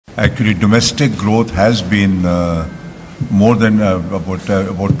Actually, domestic growth has been more than about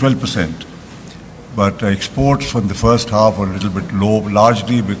 12%. But exports from the first half were a little bit low,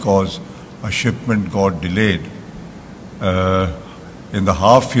 largely because a shipment got delayed. In the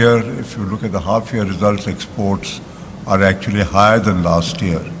half year, if you look at the half year results, exports are actually higher than last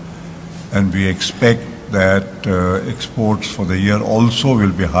year. And we expect that exports for the year also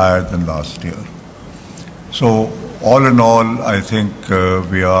will be higher than last year. So all in all, I think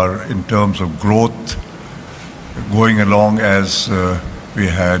we are, in terms of growth, going along as we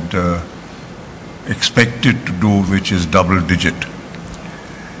had expected to do, which is double digit.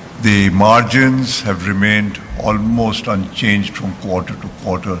 The margins have remained almost unchanged from quarter to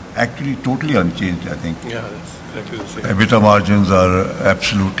quarter. Actually, totally unchanged, I think. Yeah, that's exactly the same. EBITDA margins are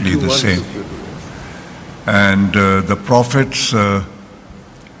absolutely the same. And the profits are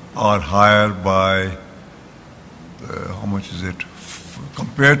higher by, how much is it?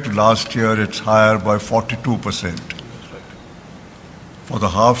 Compared to last year, it's higher by 42%. For the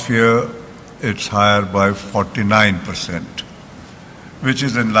half year, it's higher by 49%, which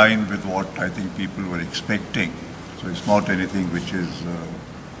is in line with what I think people were expecting. So it's not anything which is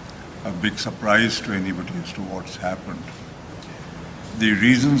a big surprise to anybody as to what's happened. The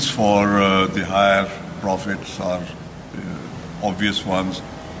reasons for the higher profits are obvious ones.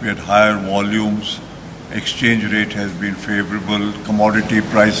 We had higher volumes, exchange rate has been favorable, commodity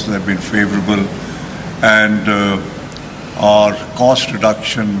prices have been favorable, and our cost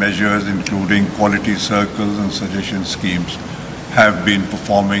reduction measures, including quality circles and suggestion schemes, have been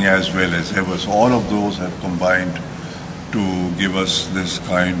performing as well as ever. So all of those have combined to give us this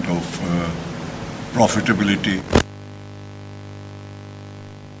kind of profitability.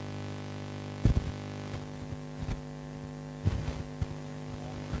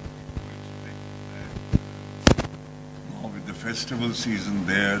 Now with the festival season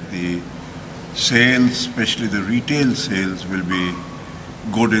there, the sales, especially the retail sales, will be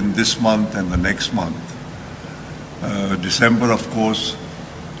good in this month and the next month. December, of course,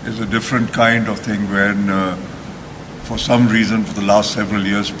 is a different kind of thing when, for some reason, for the last several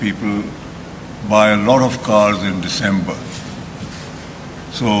years, people buy a lot of cars in December.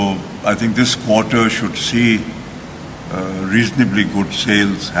 So I think this quarter should see reasonably good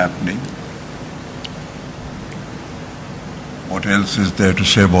sales happening. What else is there to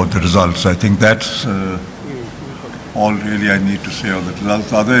say about the results? I think that's all really I need to say on the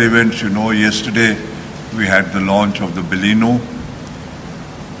results. Other events, you know, yesterday we had the launch of the Baleno.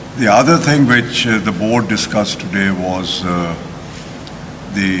 The other thing which the board discussed today was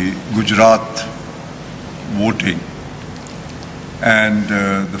the Gujarat voting. And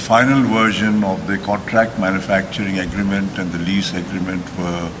the final version of the contract manufacturing agreement and the lease agreement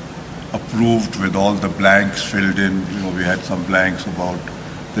were approved with all the blanks filled in. You know, we had some blanks about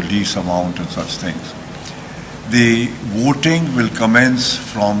the lease amount and such things. The voting will commence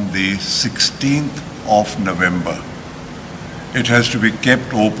from the 16th of November. It has to be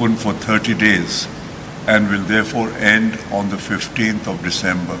kept open for 30 days and will therefore end on the 15th of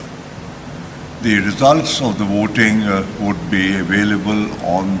December. The results of the voting would be available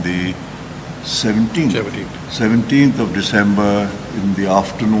on the 17th of December in the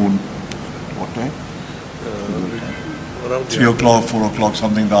afternoon. What time? Around 3 o'clock, 4 o'clock,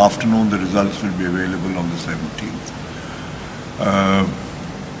 something in the afternoon. The results will be available on the 17th.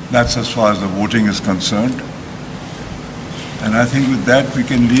 That's as far as the voting is concerned. And I think with that, we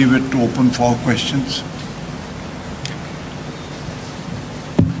can leave it open for questions.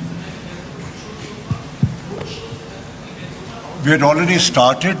 We had already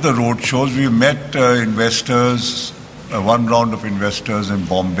started the road shows. We met investors, one round of investors in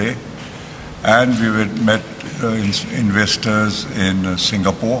Bombay, and we met investors in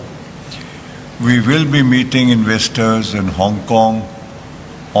Singapore. We will be meeting investors in Hong Kong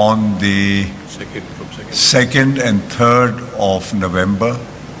on the 2nd and 3rd of November,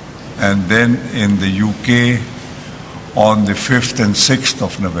 and then in the UK on the 5th and 6th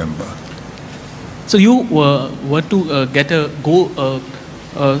of November. So you were to get a go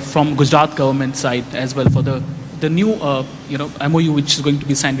from Gujarat government side as well for the new MOU which is going to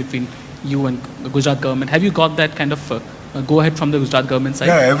be signed between you and the Gujarat government. Have you got that kind of go ahead from the Gujarat government side?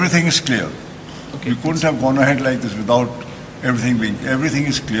 Yeah, everything is clear. Okay. You couldn't have gone ahead like this without everything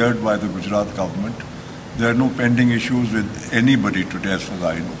is cleared by the Gujarat government. There are no pending issues with anybody today as far as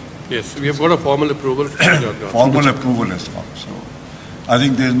I know. Yes, we have got a formal approval from Gujarat government. Formal approval has come. So I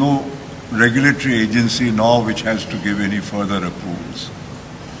think there is no regulatory agency now which has to give any further approvals.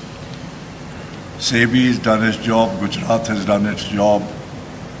 SEBI has done its job, Gujarat has done its job.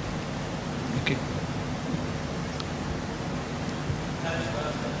 Okay.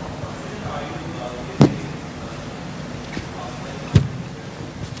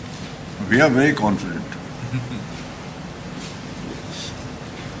 We are very confident.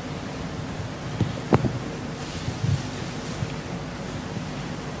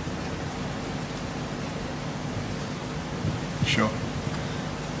 Sure.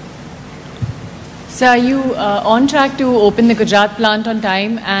 So are you on track to open the Gujarat plant on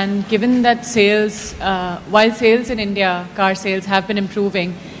time? And given that sales, while sales in India, car sales have been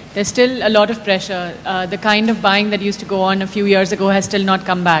improving, there's still a lot of pressure. The kind of buying that used to go on a few years ago has still not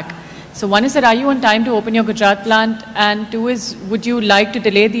come back. So one is that, are you on time to open your Gujarat plant? And two is, would you like to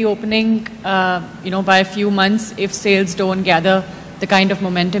delay the opening, by a few months if sales don't gather the kind of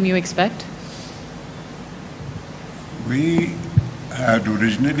momentum you expect? We had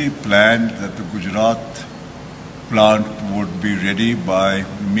originally planned that the Gujarat plant would be ready by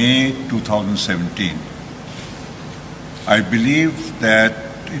May 2017. I believe that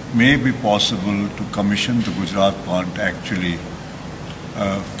it may be possible to commission the Gujarat plant actually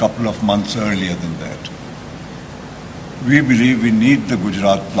a couple of months earlier than that. We believe we need the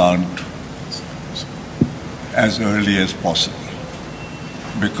Gujarat plant as early as possible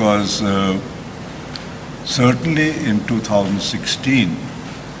because certainly in 2016,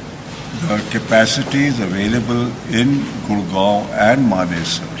 the capacities available in Gurgaon and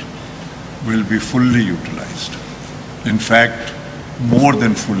Manesar will be fully utilized. In fact, more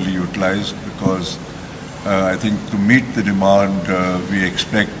than fully utilized because I think to meet the demand, we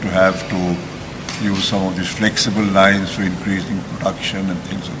expect to have to use some of these flexible lines for increasing production and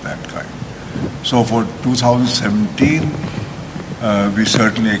things of that kind. So for 2017, we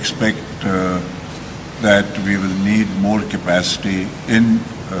certainly expect that we will need more capacity in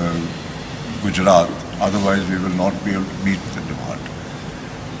Gujarat, otherwise we will not be able to meet the demand.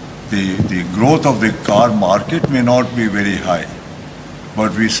 The growth of the car market may not be very high,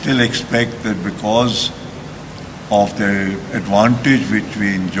 but we still expect that because of the advantage which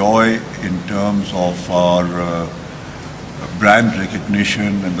we enjoy in terms of our brand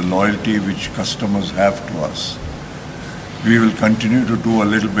recognition and the loyalty which customers have to us, we will continue to do a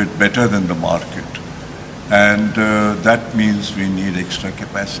little bit better than the market. And that means we need extra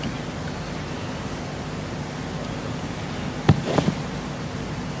capacity.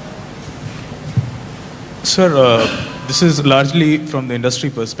 Sir, this is largely from the industry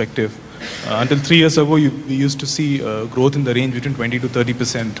perspective. Until 3 years ago, we used to see growth in the range between 20 to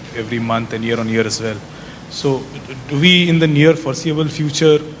 30% every month and year on year as well. So do we in the near foreseeable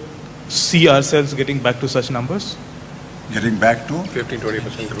future see ourselves getting back to such numbers? Getting back to?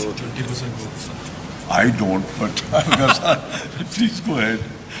 15-20% growth. 20% growth. I don't, but please go ahead.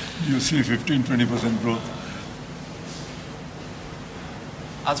 You see 15-20% growth.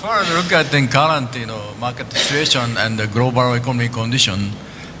 As far as I look at the current market situation and the global economic condition,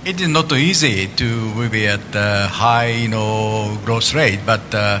 it is not easy to be at a high growth rate, but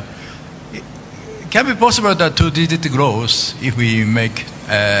it can be possible that two-digit growth if we make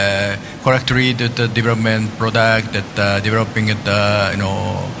correctly the development product, that developing the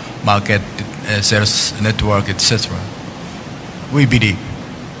market sales network, etc. We believe.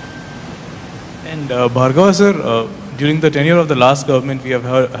 And Bhargava sir, during the tenure of the last government, we have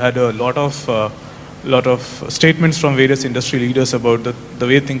had a lot of statements from various industry leaders about the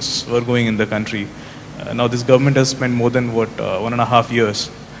way things were going in the country. Now this government has spent more than 1.5 years.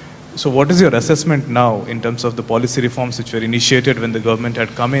 So what is your assessment now in terms of the policy reforms which were initiated when the government had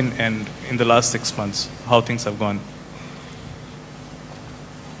come in, and in the last 6 months, how things have gone?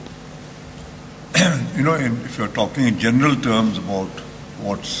 If you're talking in general terms about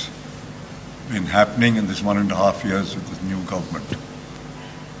what's been happening in this 1.5 years with this new government,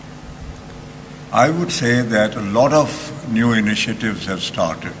 I would say that a lot of new initiatives have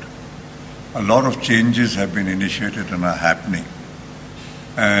started. A lot of changes have been initiated and are happening.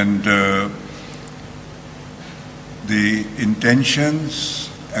 And the intentions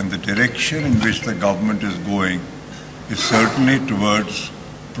and the direction in which the government is going is certainly towards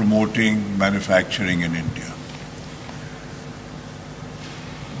promoting manufacturing in India.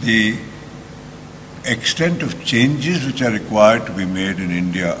 The extent of changes which are required to be made in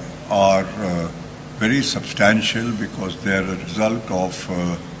India are very substantial because they are a result of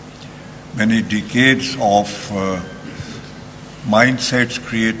many decades of mindsets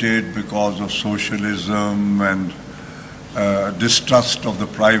created because of socialism and distrust of the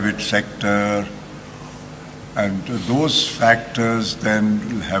private sector. And those factors then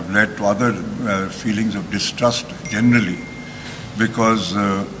have led to other feelings of distrust generally, because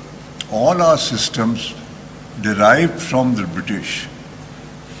all our systems derived from the British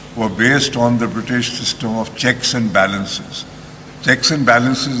were based on the British system of checks and balances. Checks and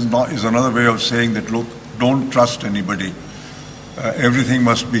balances is another way of saying that, look, don't trust anybody. everything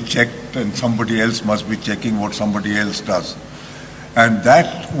must be checked and somebody else must be checking what somebody else does. And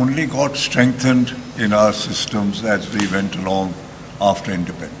that only got strengthened in our systems as we went along after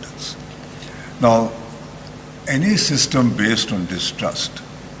independence. Now, any system based on distrust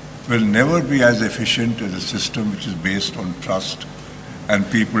will never be as efficient as a system which is based on trust and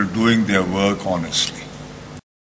people doing their work honestly.